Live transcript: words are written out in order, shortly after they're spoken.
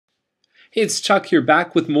Hey, it's Chuck here,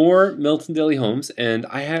 back with more Milton Daily Homes, and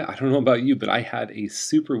I don't know about you, but I had a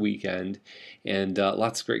super weekend and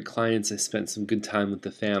lots of great clients. I spent some good time with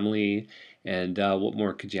the family, and what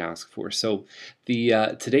more could you ask for? So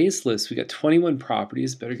the today's list, we got 21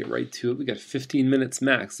 properties. Better get right to it. We got 15 minutes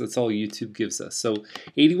max. That's all YouTube gives us. So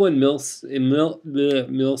 81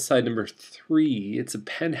 Millside number 3. It's a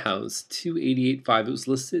penthouse, 288.5. It was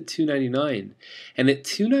listed at 299, and at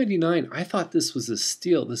 299, I thought this was a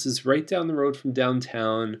steal. This is right down the road from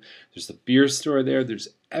downtown. There's a beer store there. There's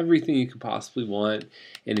everything you could possibly want.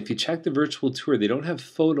 And if you check the virtual tour, they don't have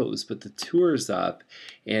photos, but the tour is up,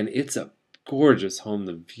 and it's a gorgeous home.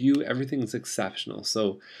 The view, everything's exceptional.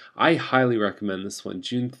 So I highly recommend this one.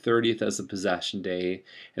 June 30th as a possession day,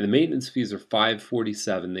 and the maintenance fees are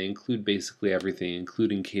 $547. They include basically everything,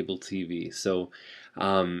 including cable TV. So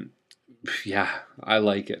yeah, I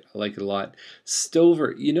like it. I like it a lot.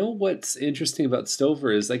 Stover, you know what's interesting about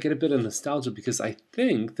Stover is I get a bit of nostalgia because I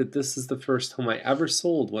think that this is the first home I ever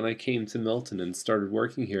sold when I came to Milton and started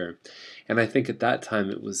working here. And I think at that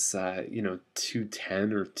time it was,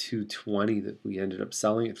 210 or 220 that we ended up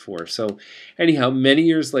selling it for. So anyhow, many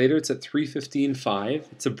years later, it's at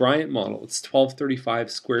 315.5. It's a Bryant model. It's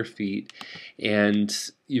 1235 square feet, and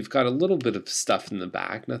you've got a little bit of stuff in the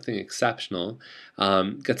back, nothing exceptional.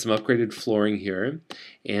 Got some upgraded flooring here,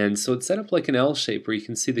 and so it's set up like an L shape where you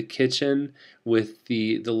can see the kitchen with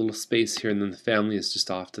the little space here, and then the family is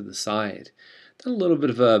just off to the side. Done a little bit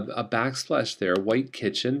of a backsplash there, white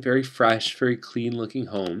kitchen, very fresh, very clean looking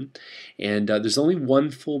home, and there's only one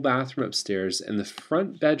full bathroom upstairs, and the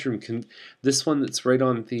front bedroom this one that's right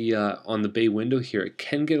on the bay window here, it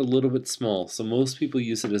can get a little bit small. So most people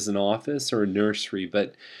use it as an office or a nursery,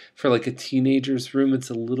 but for like a teenager's room, it's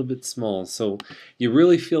a little bit small. So you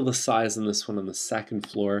really feel the size on this one on the second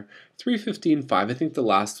floor. 315.5. I think the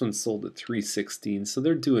last one sold at 316, so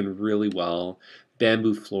they're doing really well.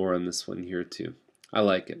 Bamboo floor on this one here too. I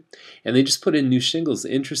like it. And they just put in new shingles.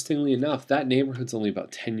 Interestingly enough, that neighborhood's only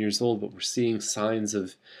about 10 years old, but we're seeing signs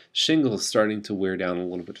of shingles starting to wear down a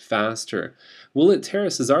little bit faster. Willett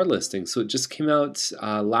Terrace is our listing, so it just came out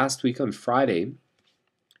last week on Friday.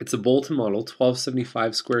 It's a Bolton model,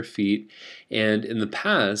 1275 square feet, and in the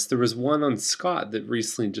past there was one on Scott that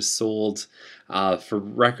recently just sold for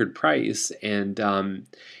record price, and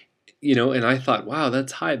and I thought, wow,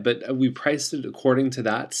 that's high, but we priced it according to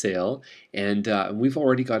that sale, and we've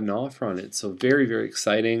already got an offer on it, so very, very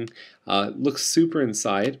exciting. Looks super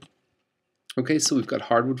inside. Okay, so we've got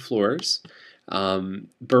hardwood floors,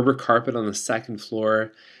 Berber carpet on the second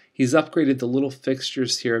floor. He's upgraded the little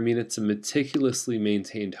fixtures here. I mean, it's a meticulously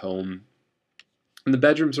maintained home. And the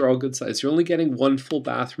bedrooms are all good size. You're only getting one full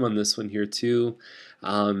bathroom on this one here too.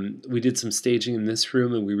 We did some staging in this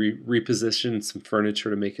room, and we repositioned some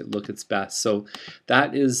furniture to make it look its best. So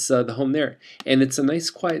that is the home there. And it's a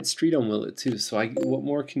nice quiet street on Willett too. So what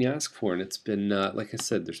more can you ask for? And it's been, like I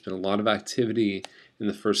said, there's been a lot of activity in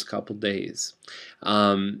the first couple days.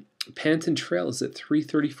 Panton Trail is at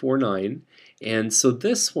 334.9. And so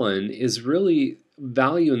this one is really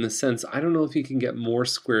value in the sense, I don't know if you can get more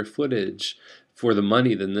square footage for the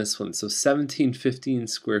money than this one. So 1715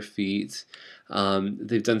 square feet.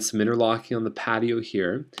 They've done some interlocking on the patio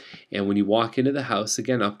here. And when you walk into the house,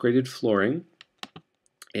 again, upgraded flooring.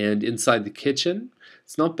 And inside the kitchen,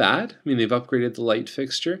 it's not bad. I mean, they've upgraded the light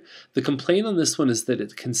fixture. The complaint on this one is that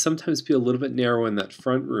it can sometimes be a little bit narrow in that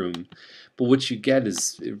front room. But what you get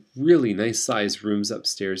is really nice sized rooms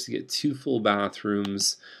upstairs. You get 2 full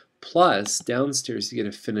bathrooms. Plus, downstairs you get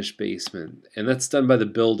a finished basement, and that's done by the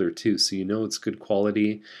builder too, so you know it's good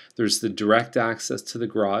quality. There's the direct access to the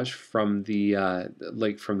garage from the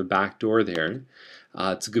from the back door there.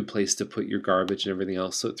 It's a good place to put your garbage and everything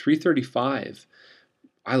else. So at 335,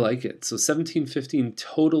 I like it. So 1715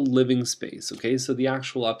 total living space. Okay, so the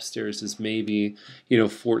actual upstairs is maybe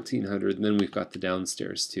 1400, and then we've got the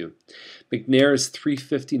downstairs too. McNair is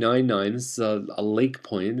 359.9. This is a Lake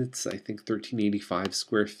Point. It's I think 1385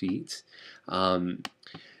 square feet.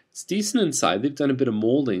 It's decent inside. They've done a bit of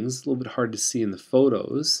moldings. A little bit hard to see in the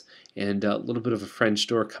photos, and a little bit of a French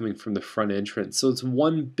door coming from the front entrance. So it's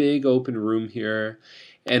one big open room here.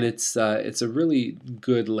 And it's a really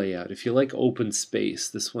good layout. If you like open space,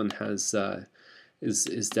 this one has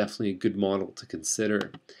is definitely a good model to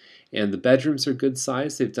consider. And the bedrooms are good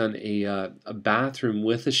size. They've done a bathroom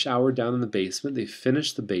with a shower down in the basement. They've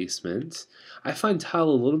finished the basement. I find tile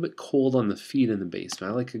a little bit cold on the feet in the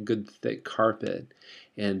basement. I like a good thick carpet.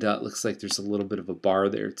 And it looks like there's a little bit of a bar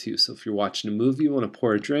there too. So if you're watching a movie, you want to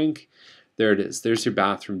pour a drink, there it is. There's your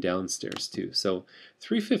bathroom downstairs too. So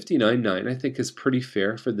 359.9 I think is pretty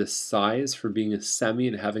fair for this size, for being a semi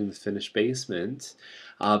and having the finished basement.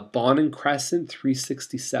 Bonham Crescent,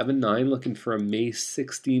 367.9, looking for a May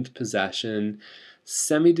 16th possession.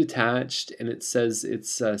 Semi-detached, and it says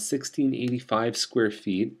it's 1685 square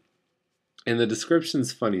feet. And the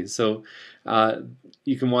description's funny. So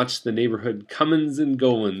you can watch the neighborhood comings and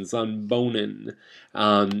goings on Bonin.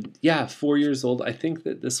 Yeah, 4 years old. I think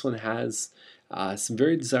that this one has some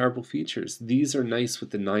very desirable features. These are nice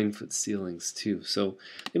with the 9-foot ceilings too. So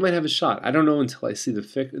they might have a shot. I don't know until I see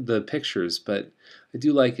the pictures, but I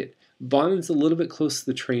do like it. Bonin's a little bit close to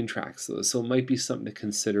the train tracks though, so it might be something to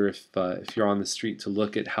consider if you're on the street to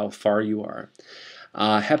look at how far you are.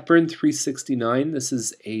 Hepburn 369. This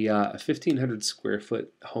is a 1,500 square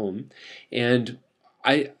foot home, and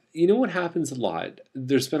you know what happens a lot.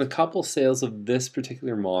 There's been a couple sales of this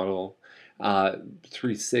particular model,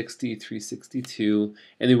 360, 362,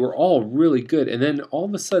 and they were all really good. And then all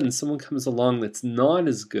of a sudden, someone comes along that's not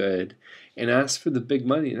as good and asks for the big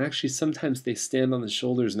money. And actually, sometimes they stand on the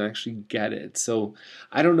shoulders and actually get it. So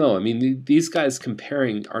I don't know. I mean, these guys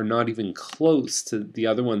comparing are not even close to the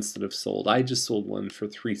other ones that have sold. I just sold one for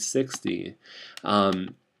 360.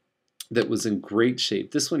 That was in great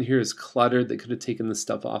shape. This one here is cluttered. They could have taken the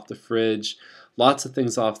stuff off the fridge. Lots of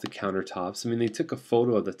things off the countertops. I mean, they took a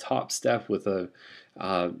photo of the top step with a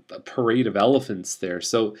parade of elephants there.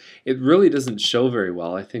 So it really doesn't show very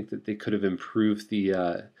well. I think that they could have improved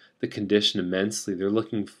the condition immensely. They're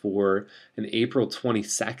looking for an April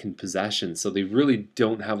 22nd possession, so they really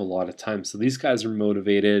don't have a lot of time. So these guys are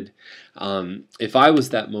motivated. If I was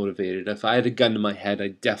that motivated, if I had a gun to my head,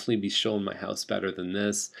 I'd definitely be showing my house better than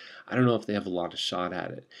this. I don't know if they have a lot of shot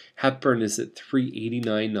at it. Hepburn is at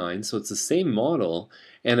 389.9, so it's the same model.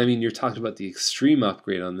 And I mean, you're talking about the extreme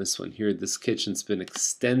upgrade on this one here. This kitchen's been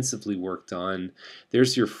extensively worked on.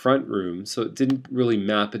 There's your front room, so it didn't really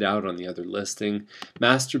map it out on the other listing.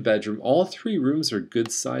 Master bedroom. All 3 rooms are good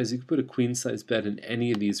size. You could put a queen size bed in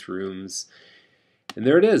any of these rooms. And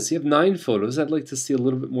there it is. You have 9 photos. I'd like to see a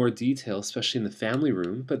little bit more detail, especially in the family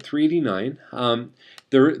room. But 389.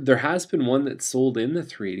 There has been one that sold in the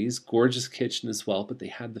 380s. Gorgeous kitchen as well, but they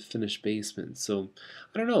had the finished basement. So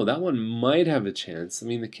I don't know. That one might have a chance. I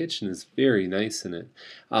mean, the kitchen is very nice in it.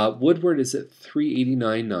 Woodward is at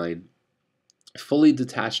 389.9. Fully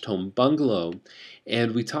detached home bungalow.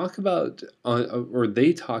 And we talk about, or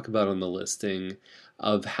they talk about on the listing,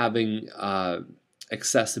 of having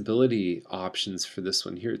accessibility options for this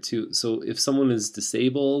one here too. So if someone is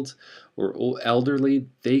disabled or elderly,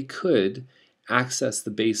 they could access the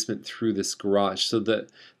basement through this garage, so that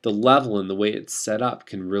the level and the way it's set up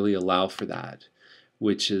can really allow for that,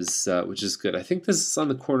 which is good. I think this is on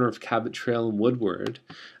the corner of Cabot Trail and Woodward.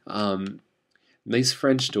 Nice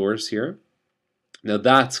French doors here. Now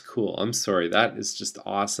that's cool. I'm sorry, that is just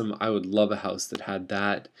awesome. I would love a house that had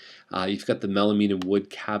that. You've got the melamine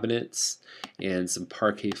wood cabinets and some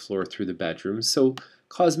parquet floor through the bedroom. So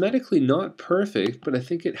cosmetically not perfect, but I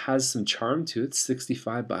think it has some charm to it.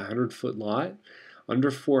 65 by 100 foot lot.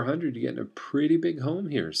 Under 400, you're getting a pretty big home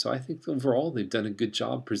here. So I think overall they've done a good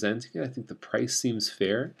job presenting it. I think the price seems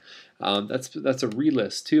fair. That's a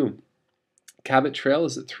relist too. Cabot Trail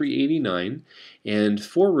is at 389, and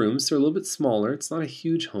 4 rooms. They're a little bit smaller. It's not a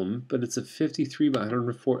huge home, but it's a 53 by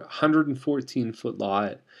 114 foot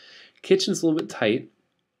lot. Kitchen's a little bit tight,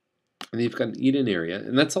 and you've got an eat-in area,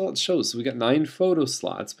 and that's all it shows. So we got 9 photo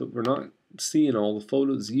slots, but we're not seeing all the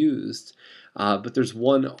photos used. But there's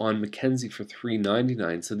one on Mackenzie for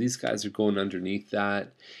 $399, so these guys are going underneath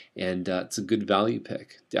that, and it's a good value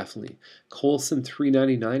pick, definitely. Colson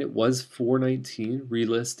 $399, it was $419,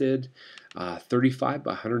 relisted. 35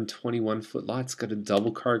 by 121 foot lot. It's got a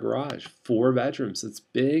double car garage, 4 bedrooms. It's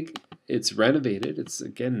big. It's renovated. It's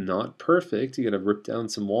again not perfect. You got to rip down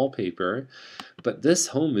some wallpaper, but this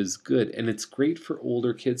home is good, and it's great for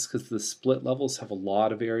older kids because the split levels have a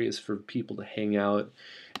lot of areas for people to hang out.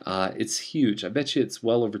 It's huge. I bet you it's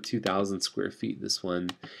well over 2,000 square feet, this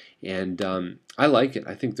one, and I like it.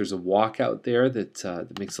 I think there's a walkout there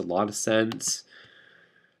that makes a lot of sense.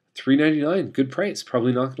 $399, good price.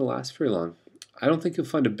 Probably not going to last very long. I don't think you'll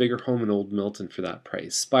find a bigger home in Old Milton for that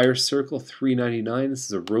price. Spire Circle, $399. This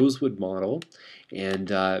is a Rosewood model,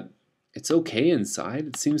 and it's okay inside.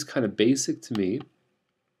 It seems kind of basic to me.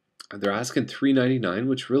 They're asking $399,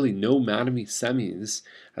 which really no Mattamy semis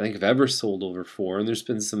I think have ever sold over 4, and there's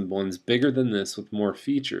been some ones bigger than this with more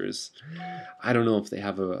features. I don't know if they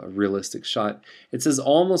have a realistic shot. It says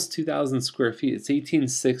almost 2,000 square feet. It's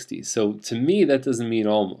 1860, so to me that doesn't mean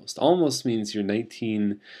almost. Almost means you're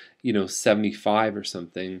 1975 or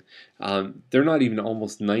something. They're not even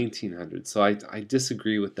almost 1900, so I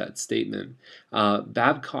disagree with that statement.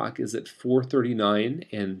 Babcock is at $439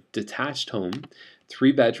 and detached home.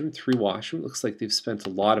 3-bedroom, 3-washroom. Looks like they've spent a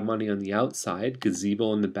lot of money on the outside.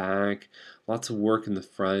 Gazebo in the back, lots of work in the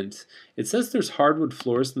front. It says there's hardwood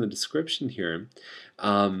floors in the description here.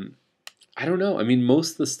 I don't know. I mean,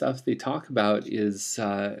 most of the stuff they talk about is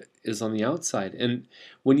on the outside. And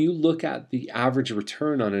when you look at the average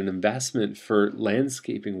return on an investment for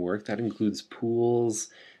landscaping work, that includes pools,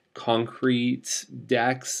 concrete,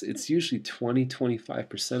 decks, it's usually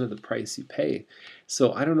 20–25% of the price you pay.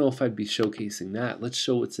 So I don't know if I'd be showcasing that. Let's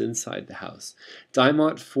show what's inside the house.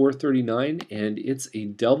 Dimont 439, and it's a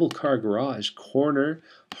double car garage, corner,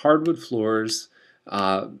 hardwood floors.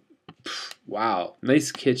 Wow,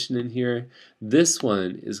 nice kitchen in here. This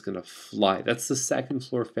one is gonna fly. That's the second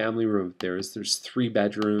floor family room. There's 3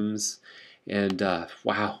 bedrooms, and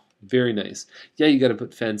wow, very nice. Yeah, you got to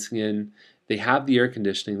put fencing in. They have the air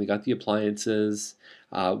conditioning. They got the appliances,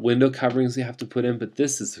 window coverings they have to put in. But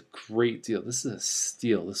this is a great deal. This is a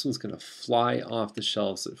steal. This one's gonna fly off the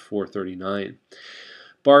shelves at $439.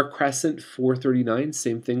 Bar Crescent 439,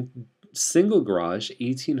 same thing. Single garage,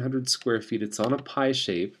 1,800 square feet. It's on a pie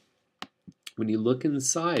shape. When you look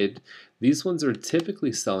inside, these ones are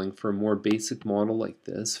typically selling for a more basic model like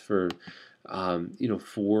this for, you know,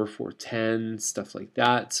 $410, stuff like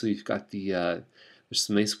that. So you've got the, there's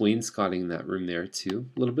some nice wainscoting in that room there too.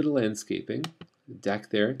 A little bit of landscaping, deck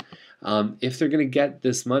there. If they're going to get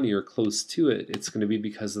this money or close to it, it's going to be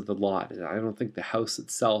because of the lot. I don't think the house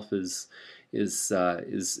itself is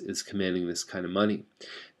commanding this kind of money.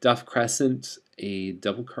 Duff Crescent, a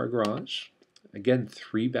double car garage. Again,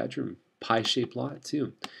 3-bedroom. Pie-shaped lot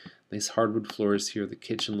too. Nice hardwood floors here. The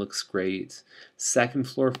kitchen looks great. Second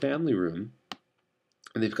floor family room.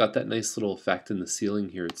 And they've got that nice little effect in the ceiling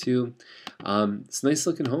here too. It's a nice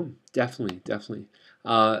looking home. Definitely.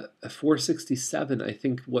 A 467, I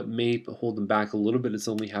think what may hold them back a little bit is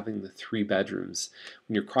only having the 3 bedrooms.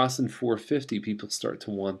 When you're crossing 450, people start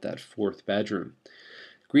to want that 4th bedroom.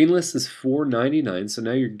 Green list is $499, so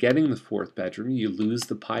now you're getting the 4th bedroom. You lose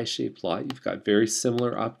the pie-shaped lot. You've got very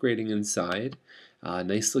similar upgrading inside.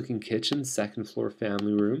 Nice looking kitchen, second floor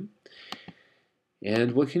family room.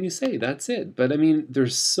 And what can you say? That's it. But I mean,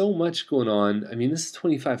 there's so much going on. I mean, this is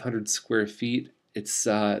 2,500 square feet. It's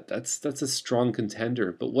that's a strong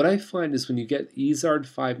contender. But what I find is when you get Izard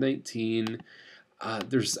 519,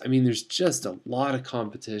 there's just a lot of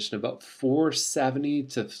competition, about 470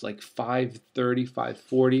 to like 530,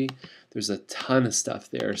 540. There's a ton of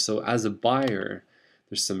stuff there. So as a buyer,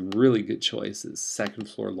 there's some really good choices. Second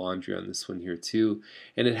floor laundry on this one here too.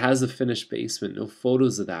 And it has a finished basement. No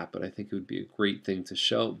photos of that, but I think it would be a great thing to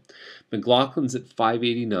show. McLaughlin's at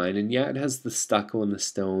 $589, and yeah, it has the stucco and the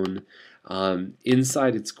stone.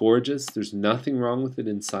 Inside it's gorgeous. There's nothing wrong with it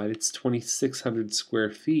inside. It's 2,600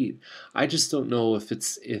 square feet. I just don't know if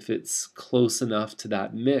it's close enough to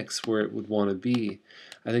that mix where it would want to be.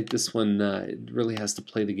 I think this one it really has to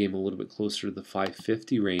play the game a little bit closer to the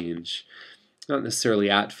 550 range. Not necessarily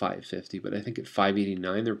at 550, but I think at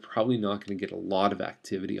 589 they're probably not going to get a lot of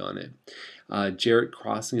activity on it. Jarrett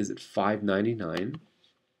Crossing is at 599,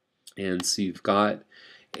 and so you've got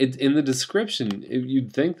it in the description.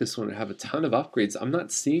 You'd think this one would have a ton of upgrades. I'm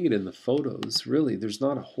not seeing it in the photos, really. There's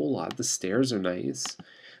not a whole lot. The stairs are nice.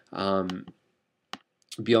 Beyond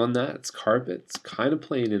that, it's carpet. It's kind of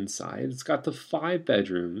plain inside. It's got the 5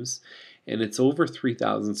 bedrooms, and it's over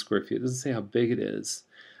 3,000 square feet. It doesn't say how big it is.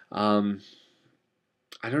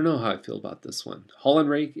 I don't know how I feel about this one. Holland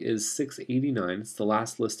Rake is $689. It's the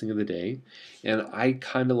last listing of the day, and I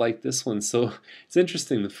kind of like this one. So it's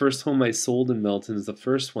interesting. The first home I sold in Milton is the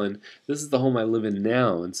first one. This is the home I live in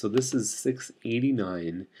now, and so this is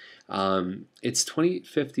 $689. It's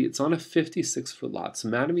 $2,850. It's on a 56-foot lot. So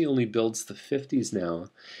Mattamy only builds the 50s now,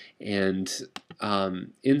 and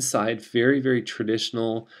inside very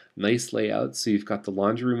traditional, nice layout. So you've got the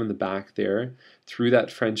laundry room in the back there. Through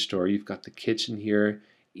that French door, you've got the kitchen here.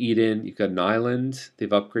 Eat-in, you've got an island. They've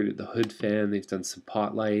upgraded the hood fan. They've done some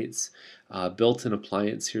pot lights. Built-in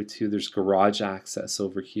appliance here too. There's garage access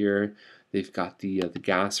over here. They've got the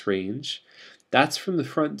gas range. That's from the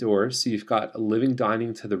front door. So you've got a living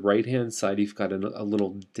dining to the right-hand side. You've got a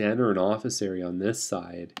little den or an office area on this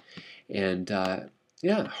side, and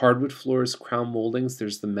yeah, hardwood floors, crown moldings.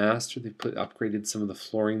 There's the master. They upgraded some of the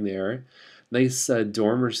flooring there. Nice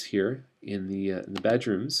dormers here in the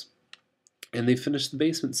bedrooms. And they finished the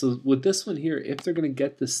basement. So with this one here, if they're going to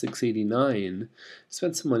get this $689,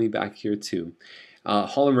 spend some money back here too.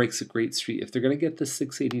 Holland Rake's a great street. If they're going to get this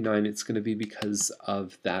 $689, it's going to be because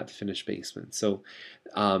of that finished basement. So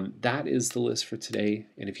that is the list for today.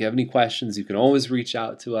 And if you have any questions, you can always reach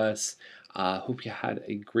out to us. Hope you had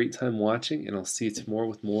a great time watching, and I'll see you tomorrow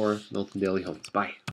with more Milton Daily Homes. Bye.